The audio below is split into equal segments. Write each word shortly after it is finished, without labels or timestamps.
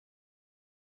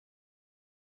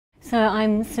So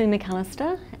I'm Sue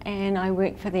McAllister and I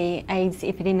work for the AIDS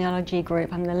Epidemiology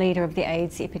Group. I'm the leader of the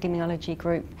AIDS Epidemiology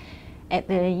Group at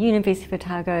the University of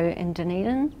Otago in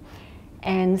Dunedin.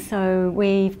 And so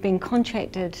we've been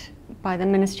contracted by the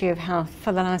Ministry of Health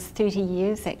for the last 30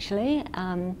 years actually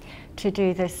to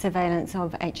do the surveillance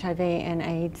of HIV and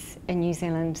AIDS in New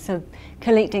Zealand. So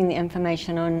collecting the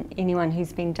information on anyone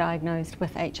who's been diagnosed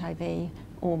with HIV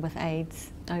or with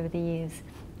AIDS over the years.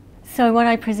 So what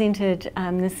I presented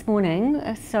this morning,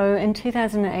 so in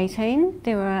 2018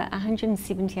 there were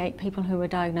 178 people who were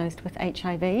diagnosed with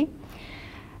HIV,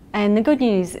 and the good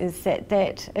news is that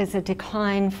that is a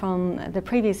decline from the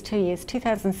previous 2 years.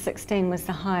 2016 was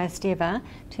the highest ever,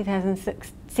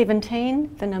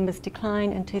 2017 the numbers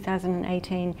declined, and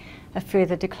 2018 a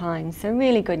further decline, so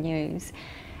really good news.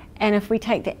 And if we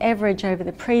take the average over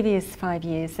the previous 5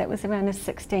 years, that was around a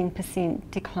 16%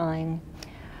 decline.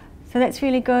 So that's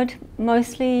really good.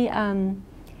 Mostly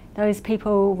those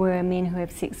people were men who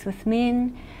have sex with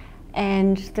men,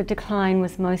 and the decline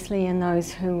was mostly in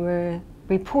those who were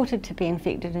reported to be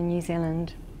infected in New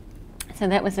Zealand. So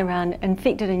that was around,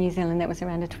 infected in New Zealand, that was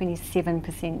around a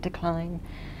 27% decline.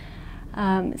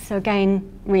 So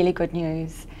again, really good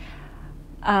news.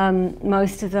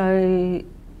 Most of those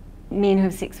men who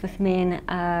have sex with men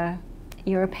are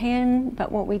European,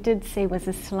 but what we did see was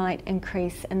a slight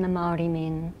increase in the Māori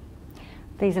men.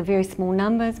 These are very small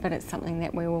numbers, but it's something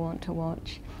that we will want to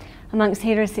watch. Amongst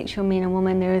heterosexual men and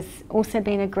women, there has also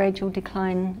been a gradual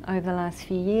decline over the last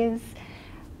few years.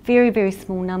 Very, very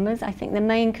small numbers. I think the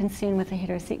main concern with the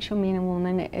heterosexual men and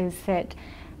women is that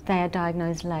they are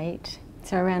diagnosed late.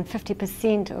 So around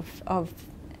 50% of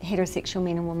heterosexual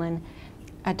men and women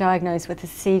are diagnosed with a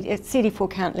CD4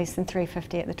 count less than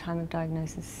 350 at the time of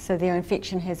diagnosis. So their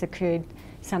infection has occurred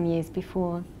some years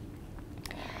before.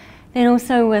 Then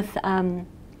also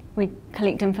we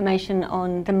collect information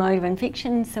on the mode of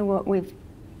infection. So what we've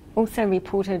also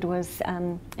reported was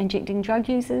injecting drug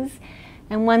users.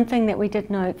 And one thing that we did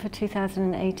note for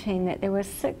 2018, that there were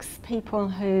 6 people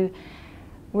who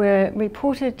were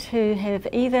reported to have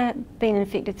either been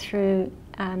infected through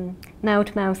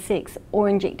male-to-male sex or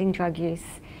injecting drug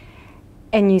use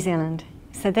in New Zealand.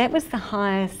 So that was the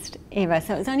highest ever.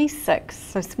 So it was only 6,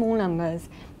 so small numbers.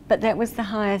 But that was the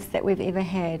highest that we've ever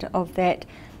had of that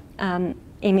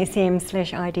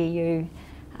MSM/IDU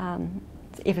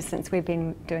ever since we've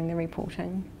been doing the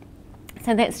reporting.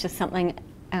 So that's just something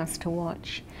else to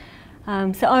watch.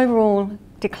 So overall,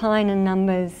 decline in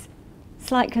numbers,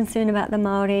 slight concern about the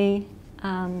Māori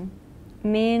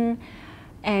men,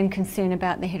 and concern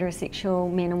about the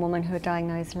heterosexual men and women who are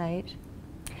diagnosed late.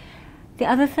 The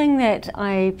other thing that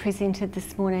I presented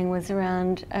this morning was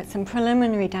around some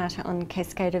preliminary data on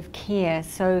Cascade of care.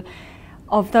 So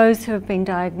of those who have been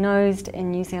diagnosed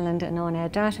in New Zealand and on our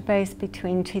database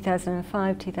between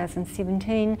 2005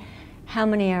 2017, how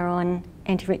many are on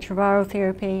antiretroviral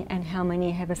therapy and how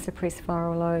many have a suppressed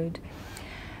viral load.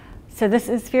 So this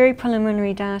is very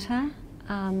preliminary data.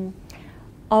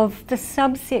 Of the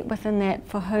subset within that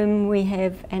for whom we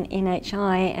have an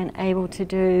NHI and able to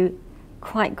do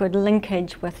quite good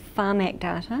linkage with Pharmac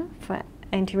data for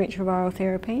antiretroviral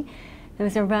therapy, there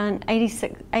was around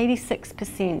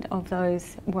 86% of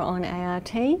those were on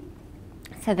ART.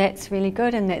 So that's really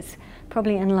good, and that's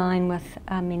probably in line with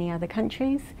many other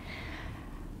countries.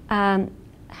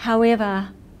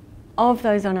 However, of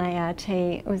those on ART,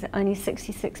 it was only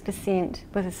 66%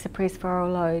 with a suppressed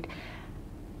viral load.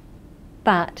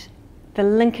 But the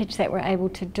linkage that we're able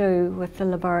to do with the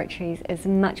laboratories is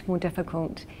much more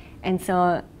difficult. And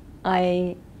so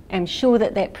I am sure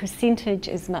that that percentage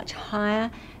is much higher,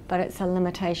 but it's a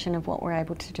limitation of what we're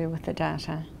able to do with the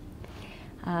data.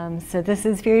 So this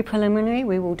is very preliminary.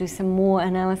 We will do some more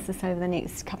analysis over the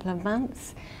next couple of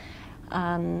months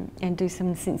and do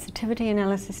some sensitivity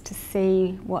analysis to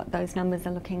see what those numbers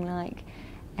are looking like,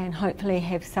 and hopefully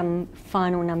have some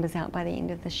final numbers out by the end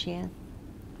of this year.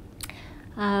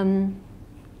 So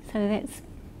that's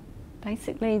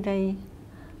basically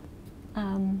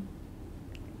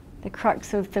the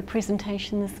crux of the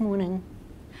presentation this morning.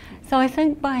 So I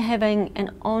think by having an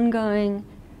ongoing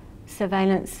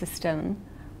surveillance system,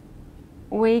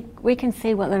 we can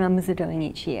see what the numbers are doing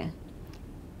each year.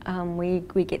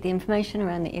 We get the information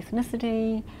around the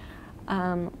ethnicity,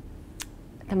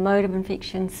 the mode of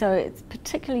infection, so it's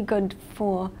particularly good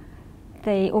for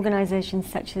the organisations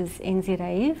such as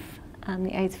NZAF,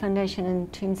 the AIDS Foundation, in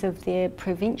terms of their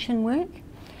prevention work.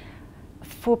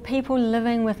 For people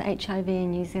living with HIV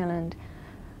in New Zealand,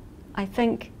 I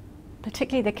think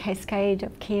particularly the Cascade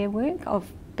of care work, of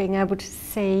being able to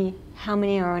see how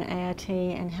many are on ART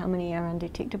and how many are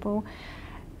undetectable,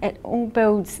 it all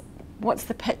builds what's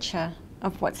the picture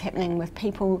of what's happening with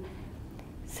people,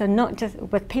 so not just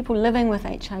with people living with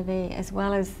HIV as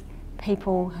well as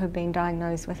people who've been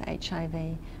diagnosed with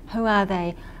HIV. Who are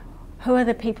they? Who are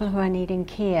the people who are needing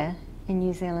care in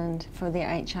New Zealand for their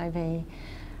HIV?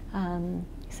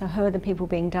 So who are the people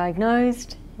being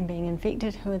diagnosed and being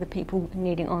infected? Who are the people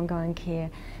needing ongoing care?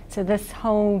 So this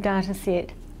whole data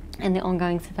set and the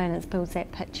ongoing surveillance builds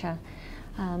that picture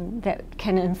that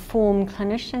can inform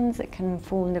clinicians, it can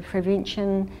inform the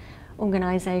prevention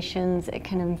organisations, it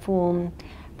can inform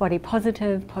body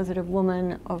positive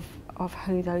women of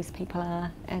who those people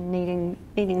are and needing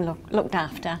looked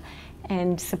after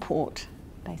and support,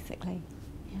 basically.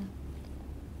 Yeah.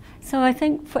 So I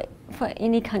think for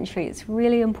any country it's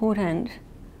really important,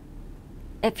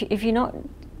 if you're not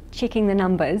checking the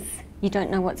numbers, you don't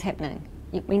know what's happening.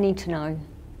 We need to know.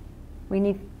 We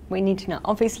need to know.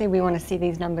 Obviously we want to see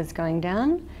these numbers going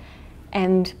down,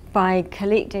 and by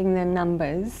collecting the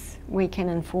numbers we can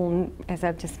inform, as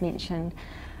I've just mentioned.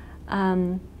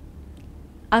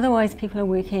 Otherwise people are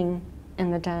working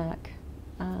in the dark.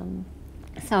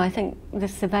 So I think the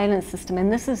surveillance system,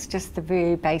 and this is just the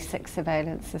very basic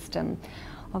surveillance system.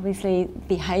 Obviously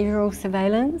behavioural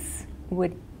surveillance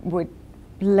would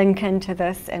link into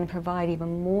this and provide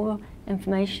even more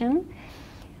information.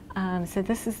 So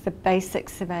this is the basic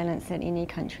surveillance that any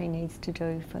country needs to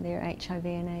do for their HIV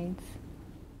and AIDS.